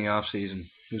sign in the off season?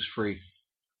 Who's free?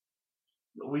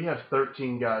 We have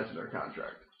 13 guys in their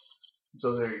contract.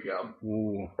 So there you go.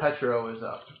 Ooh. Petro is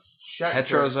up.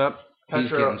 Petro's up. He's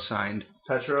getting signed.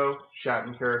 Petro,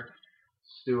 Shattenkirk,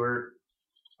 Stewart.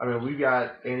 I mean, we've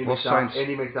got Andy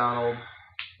McDonald.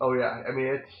 Oh yeah. I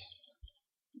mean,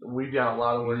 we've got a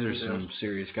lot of work to do. These are some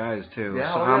serious guys too.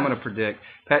 Yeah, so I'm going to predict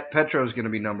Petro's going to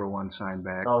be number 1 signed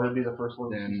back. Oh, he'll be the first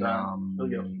one to sign. He'll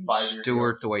get a 5-year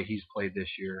Stewart, the way he's played this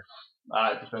year.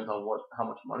 It depends on how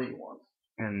much money he wants.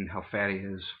 And how fat he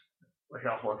is. Like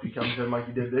if he comes in like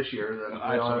he did this year, then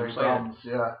I don't have any problems.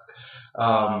 Yeah.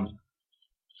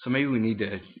 So maybe we need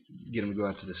to get him to go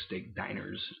out to the steak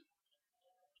diners.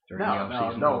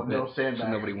 No sandbags. So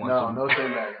nobody wants him. No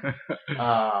sandbags.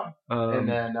 And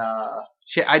then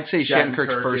I'd say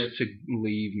Shattenkirk's first to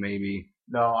leave, maybe.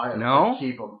 No?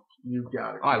 Keep him. You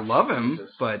got it. I love him,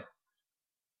 but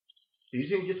he's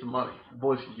gonna get some money. The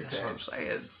boys can get paid. That's what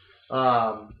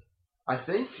I'm saying. I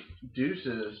think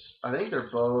Deuces. I think they're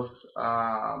both.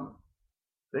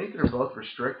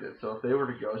 Restricted. So if they were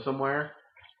to go somewhere,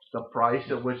 the price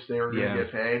at which they were going to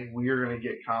get paid, we're going to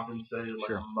get compensated like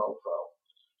a mofo.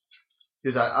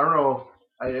 Because I don't know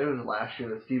if it was last year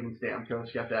that Steven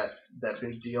Stamkos got that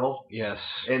big deal. Yes.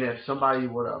 And if somebody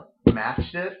would have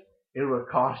matched it, it would have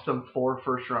cost them 4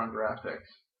 first-round draft picks.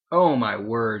 Oh my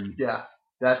word. Yeah,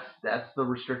 that's the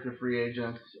restricted free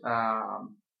agents.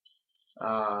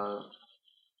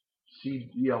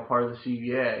 Part of the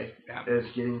CBA is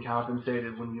getting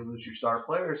compensated when you lose your star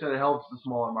players, and it helps the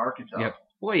smaller markets out. Yep.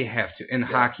 Well, you have to. In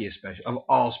hockey especially. Of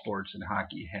all sports in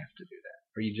hockey, you have to do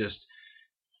that. Or you just...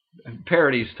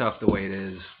 Parity's tough the way it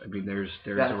is. I mean, there's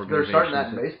organizations... They're starting that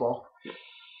in baseball.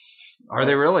 Are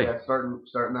they really? Yeah, starting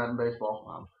that in baseball.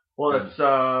 Wow. Well, it's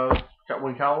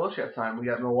when Kyle Walsh got signed, we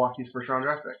got Milwaukee's first round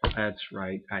draft pick. That's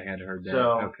right. I had heard that.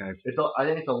 So okay. I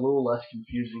think it's a little less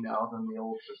confusing now than the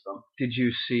old system. Did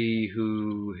you see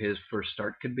who his first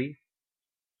start could be?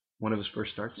 One of his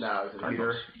first starts? No, is it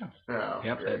Peter? No.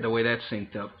 Yep. The way that's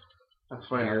synced up. That's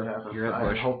funny how that happens. You're at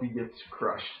Bush. I hope he gets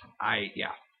crushed.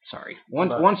 Sorry.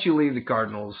 Once you leave the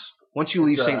Cardinals, once you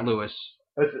leave St. Louis.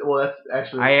 That's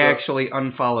actually. I actually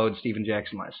unfollowed Steven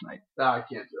Jackson last night. No, I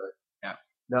can't do it. Yeah.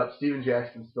 No, Steven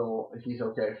Jackson he's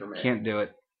okay for me. Can't do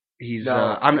it. He's.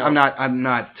 I'm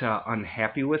not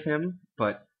unhappy with him,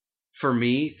 but for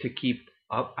me to keep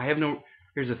up,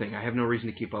 here's the thing. I have no reason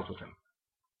to keep up with him.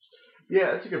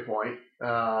 Yeah, that's a good point.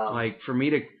 For me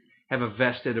to have a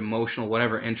vested emotional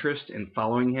whatever interest in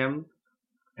following him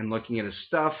and looking at his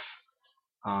stuff,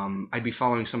 I'd be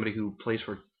following somebody who plays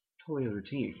for totally other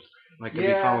teams. I'd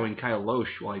be following Kyle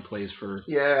Loesch while he plays for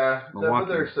Milwaukee.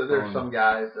 There's some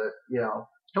guys that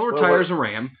he'll retire as a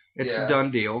Ram. It's a done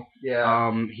deal.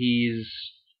 Yeah. He's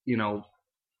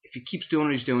if he keeps doing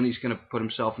what he's doing, he's going to put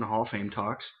himself in the Hall of Fame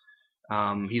talks.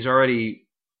 He's already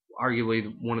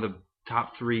arguably one of the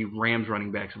top 3 Rams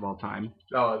running backs of all time.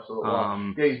 Oh,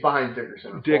 absolutely. He's behind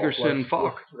Dickerson. Dickerson,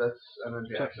 Falk. And then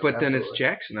Jackson. But then it's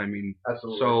Jackson. I mean,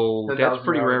 absolutely. So that's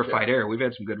pretty rarefied air. We've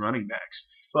had some good running backs.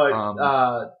 But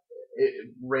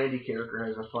Randy Carricker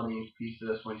has a funny piece of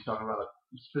this when he's talking about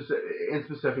he's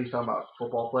talking about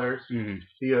football players. Mm-hmm.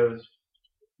 He goes,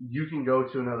 "You can go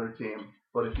to another team,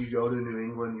 but if you go to New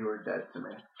England, you are dead to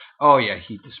me." Oh yeah,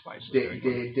 he despises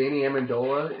Danny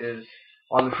Amendola is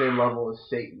on the same level as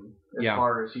Satan as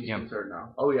far as he's concerned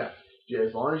now. Oh yeah,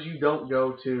 as long as you don't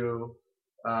go to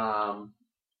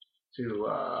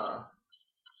Gillette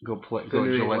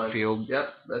Field.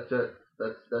 Yep, that's it.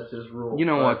 That's his rule. You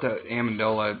know what,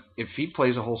 Amendola, if he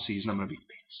plays a whole season, I'm going to be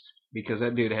pissed. Because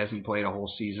that dude hasn't played a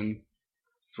whole season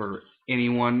for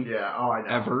anyone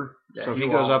ever. Yeah, so if he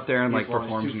goes up there and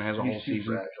performs and has a whole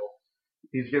season. Fragile.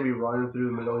 He's going to be running through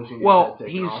the middle.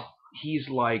 He's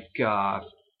like,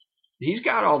 he's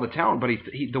got all the talent, but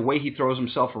the way he throws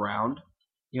himself around,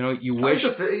 you wish.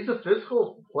 He's a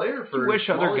physical player for. You wish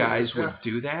other guys would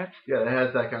do that. Yeah, it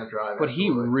has that kind of drive. But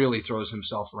he really throws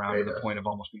himself around to the point of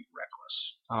almost being reckless.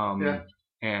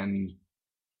 And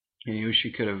you wish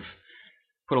you could have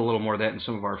put a little more of that in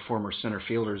some of our former center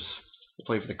fielders who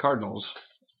play for the Cardinals.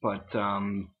 But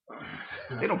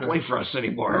they don't play for us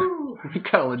anymore. We've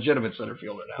got a legitimate center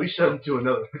fielder now. We sent him to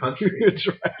another country. That's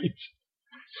right.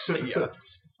 Yeah.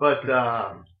 But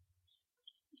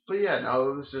yeah,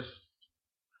 no, it was just.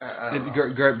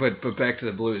 Great, but back to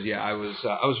the Blues. Yeah, I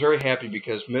was very happy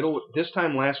because this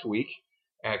time last week,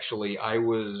 actually,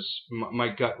 my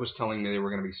gut was telling me they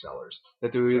were going to be sellers.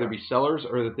 That they would either be sellers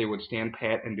or that they would stand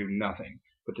pat and do nothing.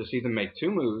 But to see them make 2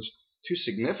 moves, 2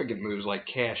 significant moves, like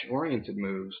cash-oriented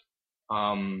moves,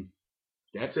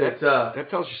 that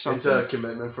tells you something. It's a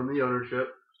commitment from the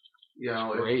ownership.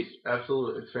 It's great.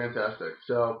 Absolutely, it's fantastic.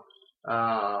 So,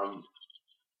 I'm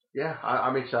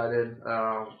excited.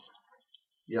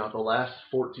 The last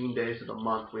 14 days of the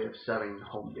month, we have 7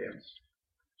 home games.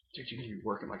 Dude, you're going to be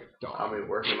working like a dog. I mean,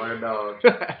 working like a dog.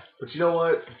 But you know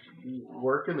what?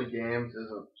 Working the games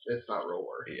it's not real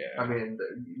work. Yeah. I mean,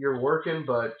 you're working,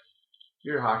 but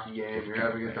you're a hockey game. You're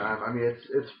having a good time. I mean,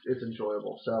 it's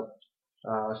enjoyable. So,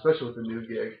 especially with the new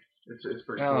gig, it's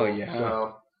pretty cool. Oh, yeah.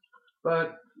 So,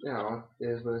 but, it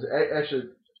is what it is. Actually,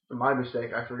 my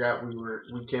mistake, I forgot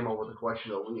we came up with a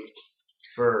question of the week.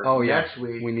 For next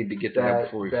week, we need to get that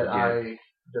before we forget.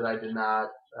 That I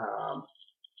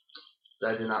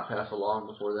did not pass along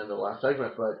before the end of the last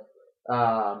segment. But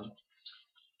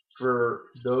for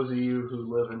those of you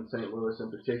who live in St. Louis in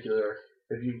particular,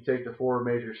 if you take the 4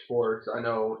 major sports, I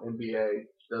know NBA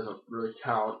doesn't really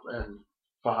count, and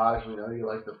Fahaj, we know you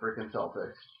like the freaking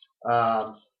Celtics.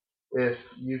 If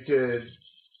you could,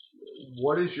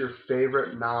 what is your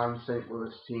favorite non-St.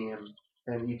 Louis team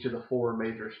in each of the 4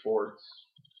 major sports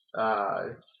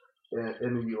in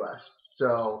the U.S.?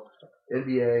 So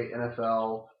NBA,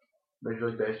 NFL, Major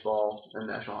League Baseball, and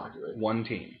National Hockey League. One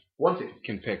team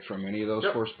can pick from any of those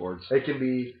 4 sports. It can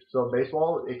be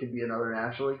baseball. It could be another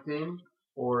National League team,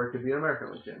 or it could be an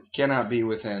American League team. Cannot be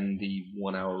within the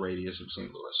 1-hour radius of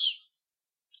St. Louis.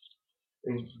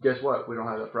 And guess what? We don't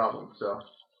have that problem. So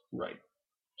right.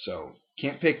 So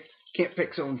can't pick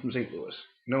someone from St. Louis.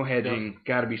 No hedging. Yep.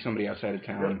 Got to be somebody outside of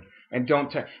town. Yep.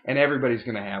 And and everybody's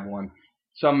going to have one.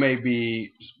 Some may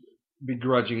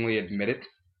begrudgingly admit it.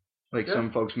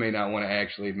 Some folks may not want to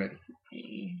actually admit it.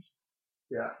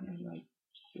 Yeah. Like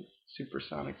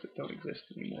Supersonics that don't exist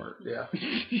anymore. Yeah.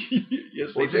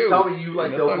 Yes, well, they just do. Tell me you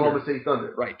like the Oklahoma City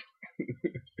Thunder. Right.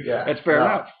 Yeah, That's fair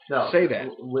enough. No, say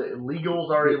that. Legal's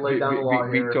already laid down the law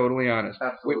here. Be totally honest.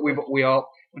 Absolutely. We all,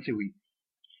 let's say we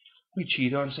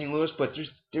cheat on St. Louis, but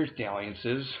there's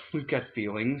dalliances. We've got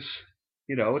feelings.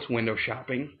 It's window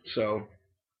shopping. So,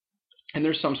 and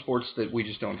there's some sports that we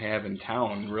just don't have in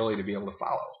town really to be able to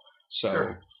follow.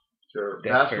 So, sure.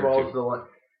 Basketball is the one,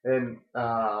 and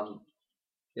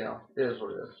it is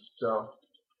what it is. So,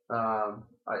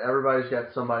 everybody's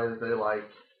got somebody that they like.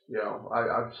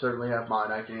 I certainly have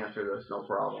mine. I can answer this, no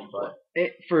problem. But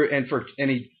for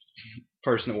any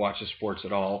person that watches sports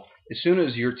at all, as soon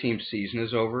as your team's season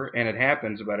is over, and it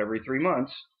happens about every 3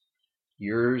 months,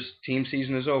 your team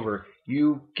season is over,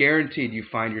 you guaranteed you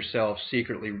find yourself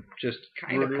secretly just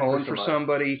kind of calling for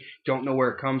somebody, don't know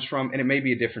where it comes from, and it may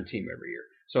be a different team every year.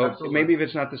 So maybe if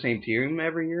it's not the same team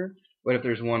every year, but if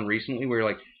there's one recently where you're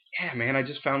like, yeah, man, I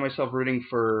just found myself rooting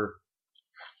for,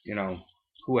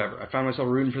 whoever. I found myself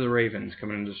rooting for the Ravens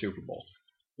coming into the Super Bowl.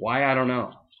 Why, I don't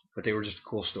know, but they were just a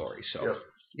cool story. So, yep.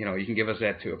 You can give us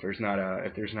that too if there's not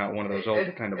one of those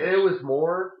old kind of. It was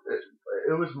more.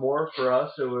 It was more for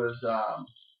us. It was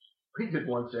we did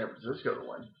want San Francisco to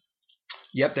win.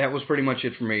 Yep, that was pretty much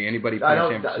it for me. Anybody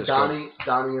from San Francisco?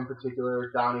 Donnie in particular.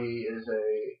 Donnie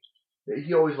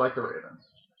he always liked the Ravens.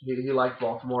 He liked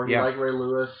Baltimore. He liked Ray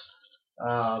Lewis,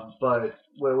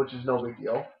 which is no big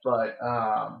deal. But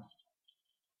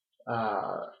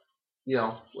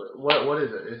what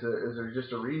is it? Is there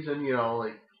just a reason?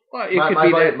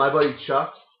 My buddy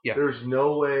Chuck. Yeah. There's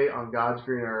no way on God's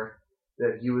green earth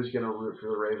that he was going to root for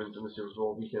the Ravens in the Super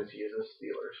Bowl because he is a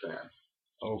Steelers fan.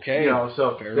 Okay.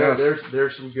 So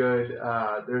there's some good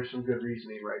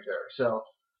reasoning right there. So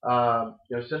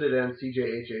send it in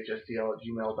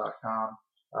cjhhstl@gmail.com.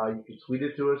 You can tweet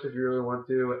it to us if you really want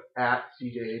to at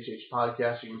CJHH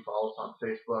Podcast. You can follow us on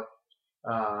Facebook.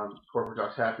 Corporate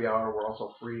Talks Happy Hour. We're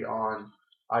also free on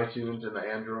iTunes and the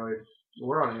Android.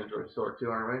 We're on the Android store too,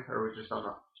 aren't we? Or are we just on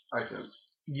the iTunes?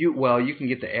 You can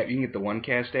get the app. You can get the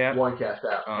OneCast app. OneCast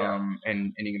app.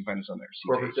 And you can find us on there.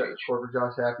 Corporate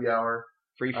Talks Happy Hour.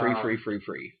 Free.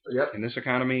 Yep. In this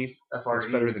economy,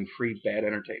 it's better than free bad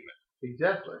entertainment.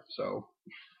 Exactly. So,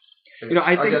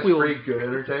 I think free good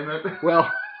entertainment. Well,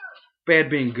 bad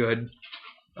being good.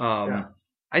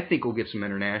 I think we'll get some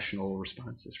international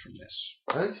responses from this.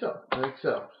 I think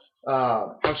so.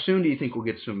 How soon do you think we'll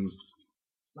get some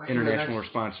international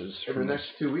responses? In the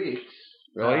next 2 weeks.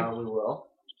 Really? We will.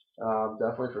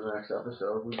 Definitely for the next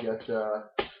episode.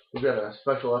 We've got a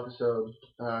special episode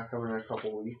coming in a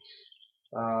couple weeks.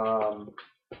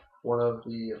 One of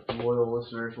the loyal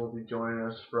listeners will be joining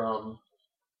us from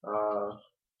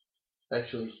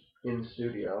actually in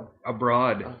studio.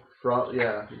 Abroad.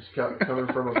 He's coming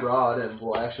from abroad and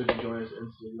will actually be joining us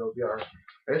in studio.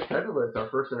 I guess technically it's our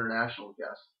first international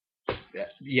guest.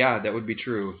 Yeah, that would be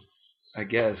true. I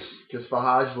guess. Because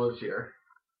Fahaj lives here.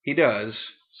 He does.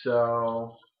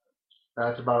 So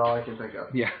that's about all I can think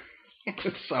of. Yeah.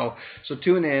 So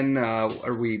tune in.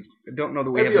 We don't know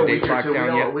that we have the date locked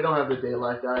down yet. We don't have the date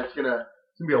locked down. It's gonna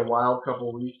be a wild couple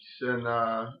of weeks in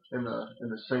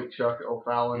the St. Chuck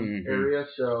O'Fallon area.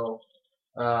 So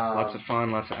lots of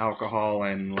fun, lots of alcohol,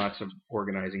 and lots of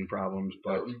organizing problems.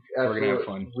 But we're gonna have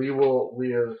fun. We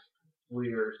are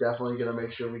definitely gonna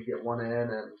make sure we get one in.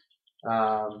 And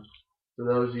for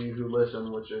those of you who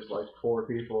listen, which is like 4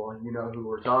 people, you know who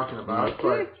we're talking about.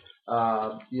 Okay.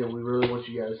 But we really want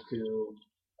you guys to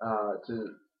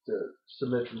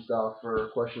submit some stuff for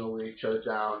question of the week. Shut it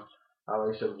down.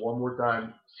 Like I said, one more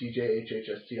time,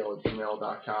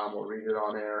 cjhhstl@gmail.com. We'll read it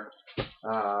on air.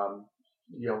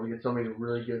 We get so many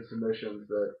really good submissions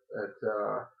that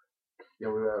we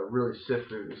really sift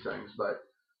through these things. But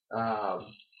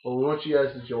we want you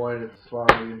guys to join. It's fun.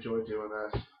 We enjoy doing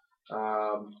this.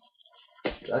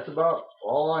 That's about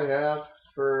all I have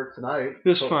for tonight.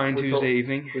 This fine Tuesday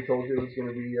evening. We told you it was going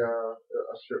to be a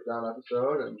stripped down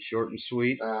episode and short and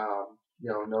sweet.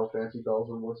 No fancy bells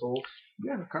and whistles.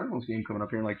 Yeah, the Cardinals game coming up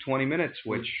here in like 20 minutes,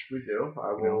 which we do.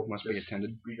 I must be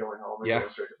attended. Be going home and going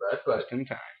straight to bed, but just in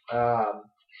time.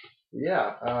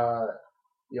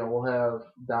 We'll have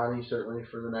Donnie certainly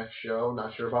for the next show.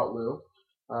 Not sure about Lou,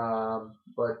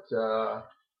 but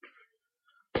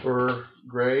for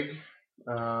Greg,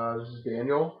 this is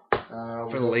Daniel.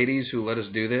 For the ladies who let us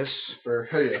do this. For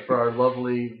our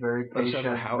lovely, very patient,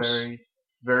 very,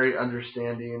 very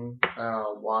understanding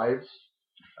wives.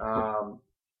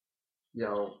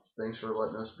 Thanks for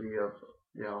letting us be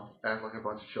act like a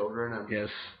bunch of children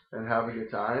and have a good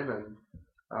time. And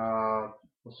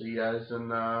we'll see you guys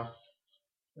in a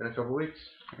couple weeks.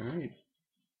 All right.